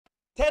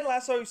Ted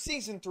Lasso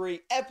Season 3,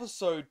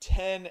 Episode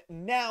 10,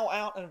 now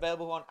out and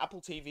available on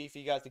Apple TV for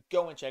you guys to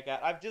go and check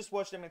out. I've just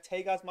watched them and tell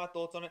you guys my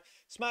thoughts on it.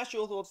 Smash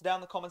your thoughts down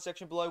in the comment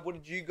section below. What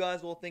did you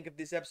guys all think of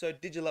this episode?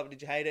 Did you love it?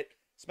 Did you hate it?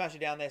 Smash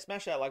it down there.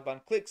 Smash that like button.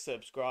 Click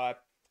subscribe.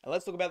 And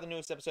let's talk about the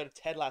newest episode of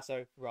Ted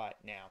Lasso right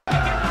now.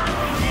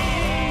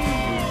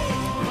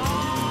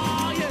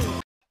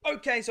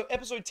 Okay, so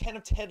Episode 10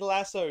 of Ted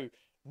Lasso,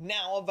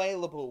 now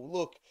available.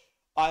 Look,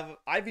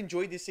 I've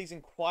enjoyed this season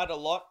quite a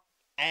lot.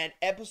 And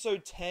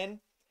Episode 10,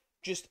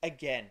 just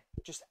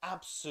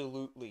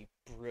absolutely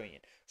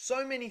brilliant.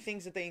 So many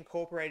things that they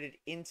incorporated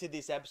into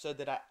this episode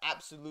that I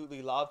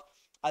absolutely loved.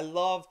 I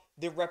love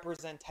the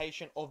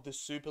representation of the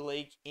Super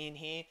League in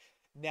here.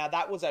 Now,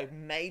 that was a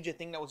major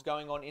thing that was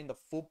going on in the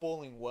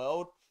footballing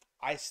world.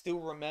 I still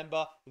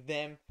remember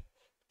them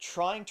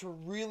trying to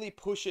really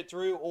push it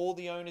through, all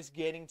the owners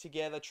getting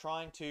together,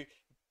 trying to,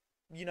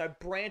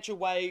 branch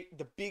away,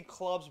 the big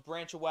clubs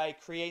branch away,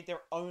 create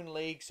their own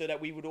league so that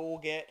we would all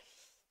get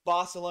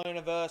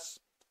Barcelona versus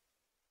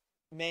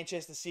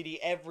Manchester City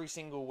every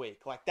single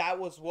week. Like, that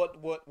was what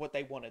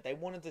they wanted. They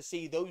wanted to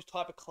see those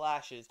type of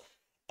clashes.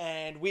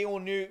 And we all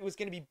knew it was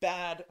going to be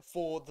bad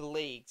for the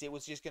leagues. It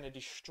was just going to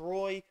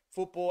destroy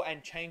football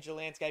and change the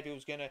landscape. It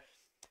was going to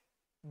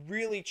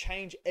really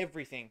change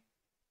everything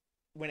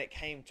when it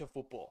came to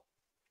football.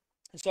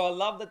 So I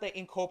love that they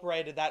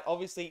incorporated that.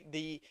 Obviously,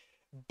 the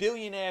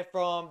billionaire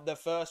from the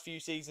first few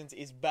seasons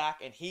is back,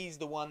 and he's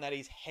the one that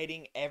is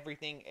heading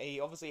everything. He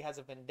obviously has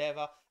a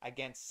vendetta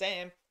against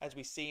Sam, as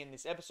we see in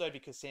this episode,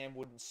 because Sam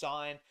wouldn't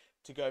sign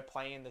to go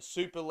play in the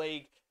Super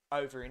League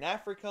over in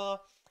Africa.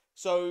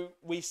 So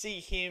we see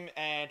him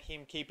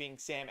keeping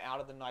Sam out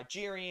of the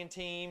Nigerian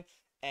team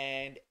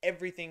and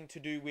everything to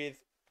do with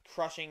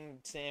crushing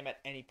Sam at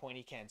any point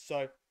he can.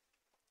 So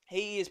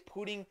he is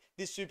putting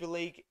this Super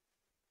League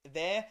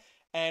there.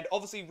 And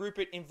obviously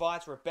Rupert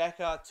invites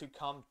Rebecca to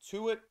come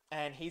to it,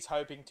 and he's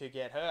hoping to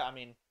get her. I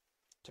mean,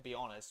 to be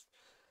honest,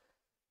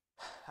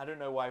 I don't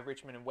know why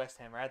Richmond and West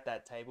Ham are at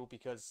that table,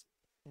 because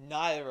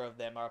neither of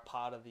them are a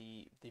part of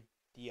the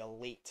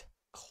elite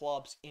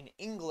clubs in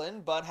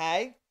England. But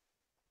hey,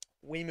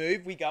 we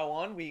move, we go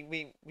on,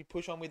 we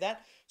push on with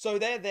that. So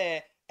they're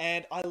there,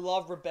 and I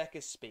love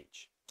Rebecca's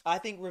speech. I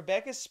think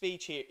Rebecca's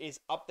speech here is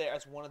up there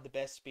as one of the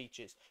best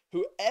speeches.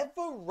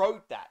 Whoever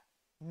wrote that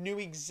knew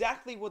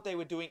exactly what they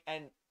were doing,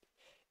 and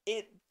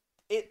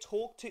it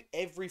talked to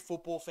every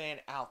football fan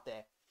out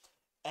there.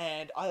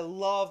 And I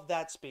love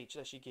that speech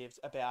that she gives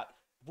about,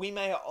 we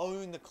may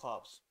own the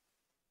clubs,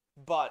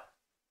 but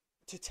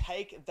to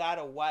take that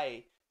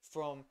away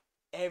from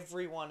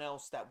everyone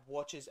else that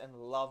watches and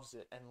loves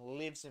it and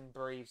lives and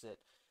breathes it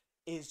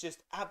is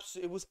just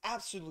it was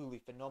absolutely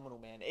phenomenal,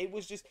 man.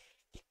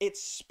 It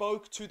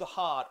spoke to the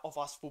heart of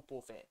us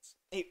football fans.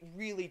 It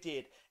really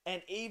did.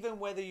 And even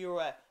whether you're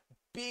a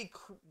big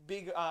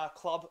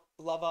club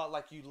lover,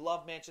 like you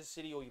love Manchester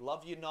City or you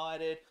love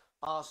United,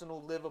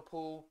 Arsenal,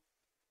 Liverpool,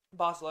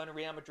 Barcelona,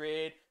 Real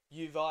Madrid,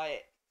 Juve,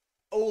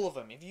 all of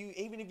them,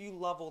 even if you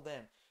love all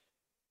them,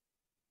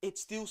 it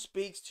still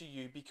speaks to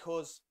you,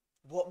 because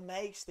what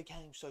makes the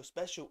game so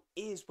special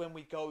is when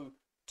we go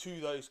to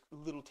those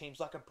little teams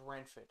like a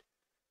Brentford.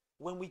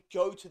 When we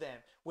go to them,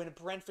 when a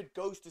Brentford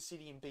goes to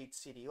City and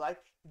beats City, like,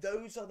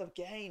 those are the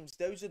games,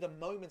 those are the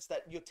moments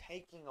that you're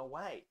taking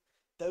away.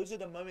 Those are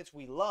the moments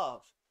we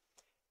love.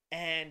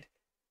 And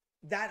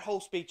that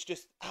whole speech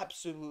just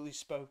absolutely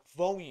spoke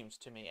volumes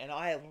to me. And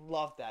I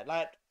loved that.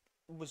 That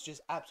was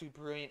just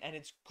absolutely brilliant. And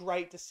it's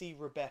great to see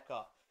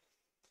Rebecca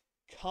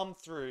come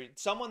through.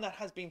 Someone that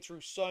has been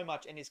through so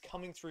much and is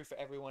coming through for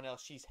everyone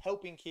else. She's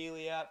helping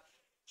Keely out.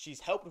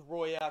 She's helped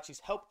Roy out. She's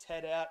helped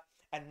Ted out.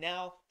 And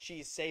now she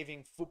is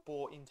saving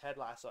football in Ted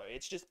Lasso.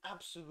 It's just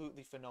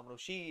absolutely phenomenal.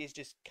 She is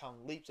just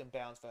come leaps and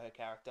bounds for her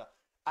character.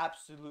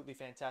 Absolutely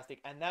fantastic.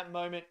 And that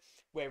moment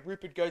where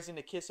Rupert goes in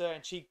to kiss her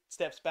and she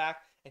steps back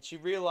and she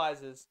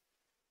realizes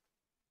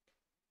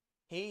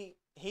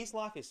his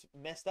life is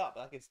messed up.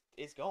 Like,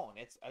 it's gone.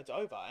 It's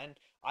over. And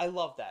I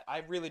love that. I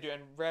really do.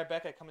 And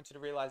Rebecca coming to the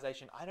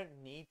realization, I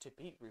don't need to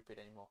beat Rupert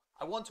anymore.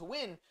 I want to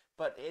win,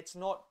 but it's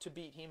not to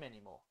beat him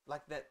anymore.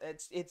 Like, that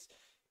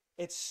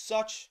it's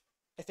such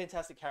a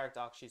fantastic character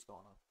arc she's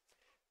gone on.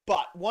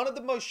 But one of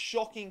the most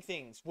shocking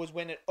things was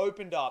when it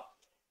opened up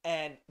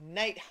and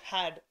Nate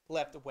had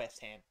left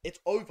West Ham. It's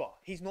over.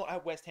 He's not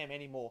at West Ham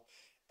anymore.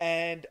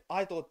 And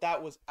I thought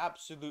that was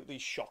absolutely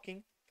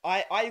shocking.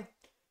 I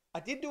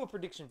did do a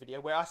prediction video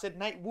where I said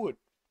Nate would.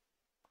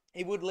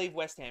 He would leave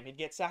West Ham. He'd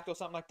get sacked or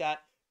something like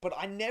that. But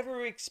I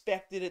never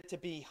expected it to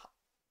be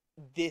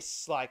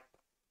this, like,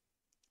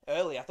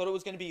 early. I thought it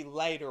was going to be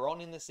later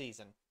on in the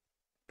season.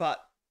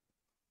 But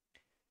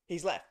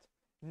he's left.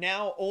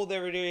 Now all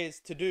there is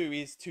to do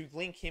is to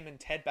link him and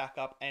Ted back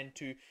up and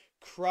to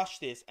crush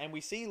this. And we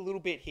see a little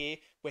bit here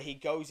where he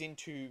goes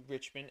into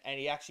Richmond and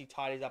he actually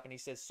tidies up and he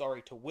says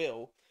sorry to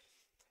Will.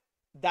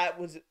 That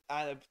was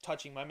a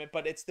touching moment,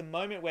 but it's the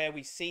moment where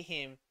we see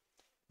him,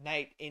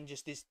 Nate, in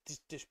just this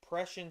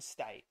depression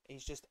state.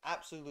 He's just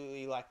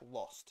absolutely, like,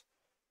 lost.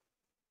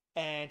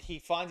 and he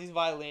finds his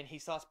violin, he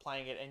starts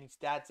playing it, and his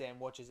dad there and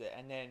watches it.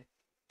 And then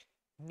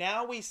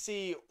now we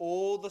see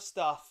all the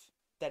stuff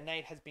that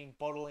Nate has been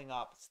bottling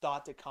up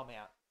start to come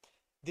out.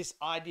 This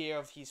idea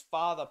of his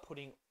father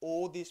putting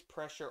all this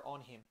pressure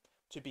on him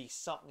to be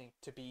something,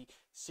 to be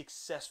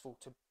successful,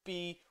 to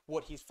be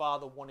what his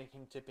father wanted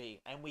him to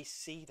be. And we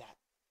see that.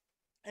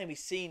 And we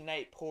see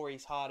Nate pour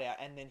his heart out,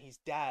 and then his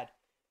dad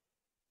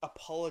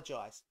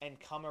apologize and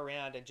come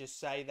around and just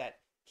say that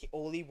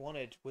all he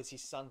wanted was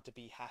his son to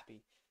be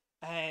happy.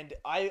 And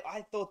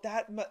I thought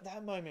that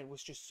moment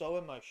was just so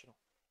emotional.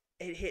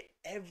 It hit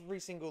every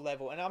single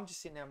level. And I'm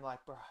just sitting there, I'm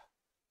like, bro,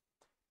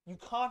 you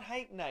can't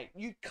hate Nate.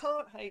 You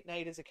can't hate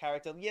Nate as a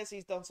character. Yes,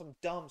 he's done some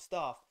dumb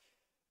stuff,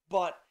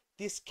 but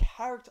this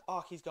character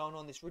arc he's going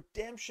on, this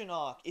redemption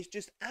arc, is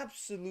just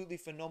absolutely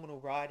phenomenal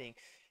writing.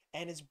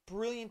 And it's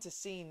brilliant to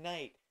see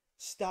Nate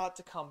start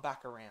to come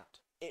back around.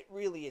 It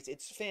really is.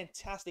 It's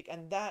fantastic.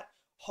 And that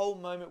whole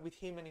moment with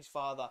him and his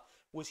father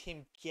was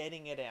him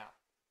getting it out,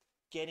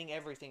 getting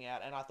everything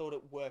out. And I thought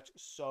it worked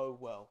so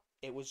well.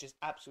 It was just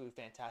absolutely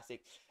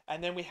fantastic.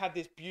 And then we have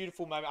this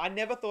beautiful moment. I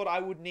never thought I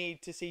would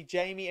need to see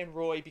Jamie and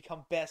Roy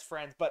become best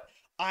friends, but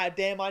I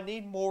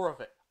need more of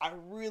it. I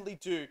really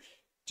do.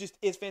 Just,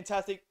 it's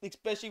fantastic,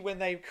 especially when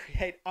they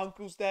create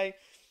Uncle's Day.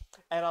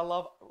 And I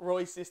love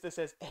Roy's sister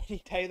says,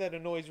 any day that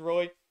annoys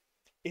Roy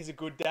is a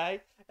good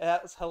day. And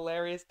that was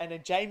hilarious. And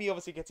then Jamie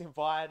obviously gets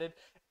invited,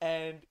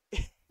 and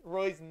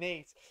Roy's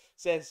niece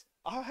says,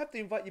 I'll have to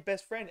invite your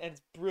best friend. And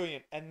it's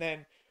brilliant. And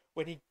then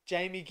when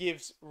Jamie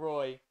gives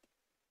Roy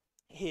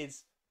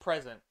his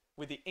present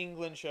with the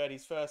England shirt,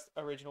 his first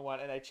original one,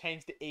 and they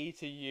changed the E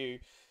to U.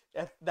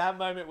 That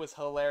moment was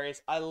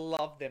hilarious. I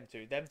love them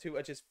two. Them two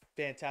are just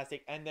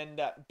fantastic. And then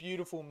that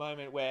beautiful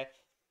moment where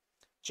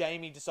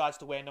Jamie decides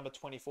to wear number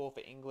 24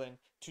 for England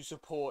to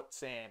support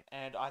Sam.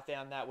 And I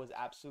found that was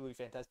absolutely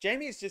fantastic.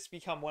 Jamie has just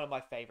become one of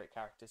my favorite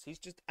characters. He's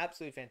just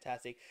absolutely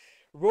fantastic.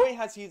 Roy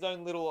has his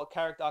own little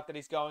character arc that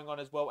he's going on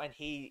as well, and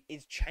he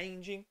is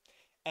changing.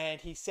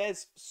 And he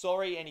says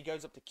sorry, and he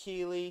goes up to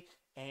Keely,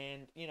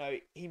 and, you know,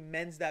 he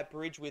mends that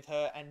bridge with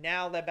her, and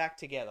now they're back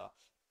together.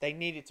 They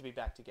needed to be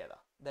back together.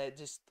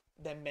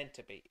 They're meant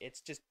to be.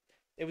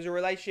 It was a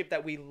relationship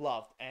that we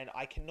loved, and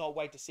I cannot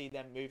wait to see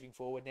them moving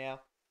forward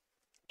now.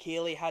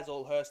 Keely has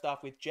all her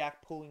stuff with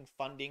Jack pulling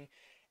funding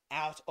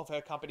out of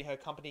her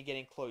company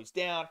getting closed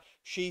down.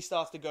 She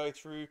starts to go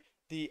through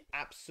the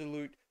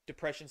absolute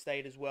depression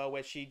state as well,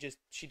 where she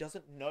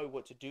doesn't know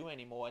what to do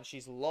anymore, and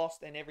she's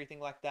lost and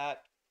everything like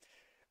that.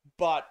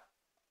 But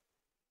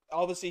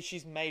obviously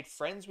she's made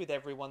friends with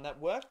everyone that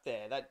worked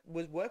there, that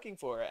was working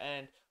for her.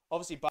 And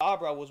obviously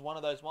Barbara was one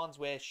of those ones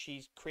where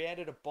she's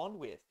created a bond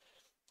with.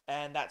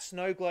 And that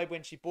snow globe,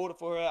 when she bought it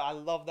for her, I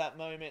love that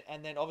moment.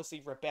 And then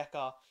obviously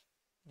Rebecca,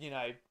 you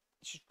know,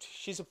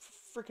 she's a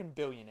freaking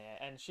billionaire.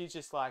 And she's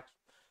just like,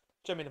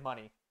 show me the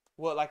money.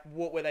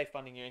 What were they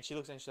funding you? And she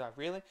looks at it and she's like,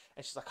 really?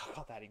 And she's like, I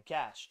got that in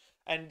cash.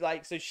 And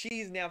like, so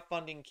she's now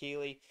funding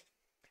Keely.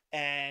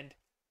 And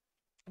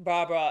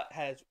Barbara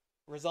has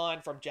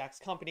resigned from Jack's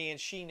company, and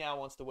she now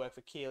wants to work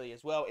for Keely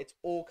as well. It's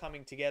all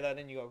coming together.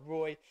 Then you got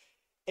Roy.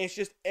 It's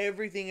just,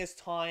 everything is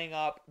tying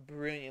up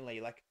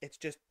brilliantly. Like, it's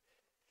just,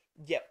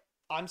 yep.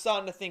 I'm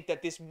starting to think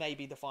that this may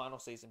be the final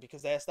season,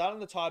 because they're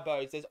starting to tie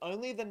bows. There's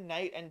only the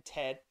Nate and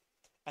Ted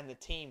and the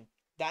team.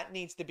 That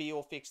needs to be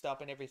all fixed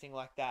up and everything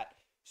like that.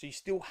 So you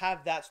still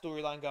have that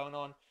storyline going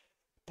on.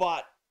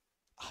 But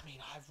I mean,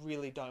 I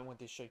really don't want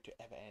this show to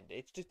ever end.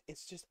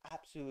 It's just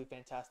absolutely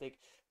fantastic.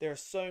 There are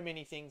so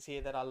many things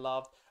here that I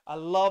loved. I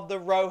love the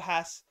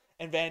Rojas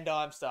and Van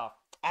Dyne stuff.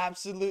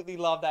 Absolutely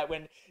love that.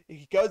 When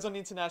he goes on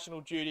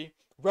international duty,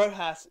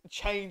 Rojas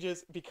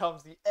changes,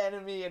 becomes the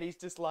enemy, and he's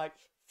just like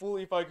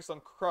fully focused on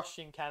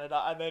crushing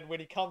Canada. And then when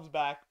he comes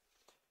back,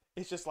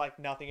 it's just like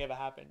nothing ever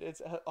happened.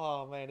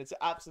 Oh man, it's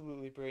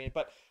absolutely brilliant.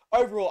 But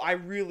overall, I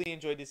really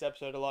enjoyed this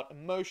episode a lot.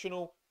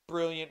 Emotional,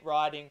 brilliant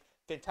writing,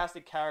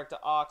 fantastic character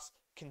arcs,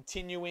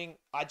 continuing.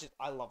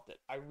 I loved it.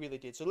 I really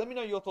did. So let me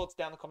know your thoughts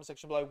down in the comment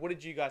section below. What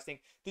did you guys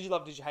think? Did you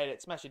love it? Did you hate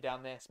it? Smash it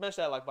down there. Smash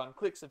that like button.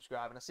 Click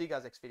subscribe. And I'll see you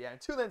guys next video.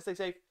 Until then, stay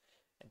safe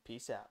and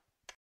peace out.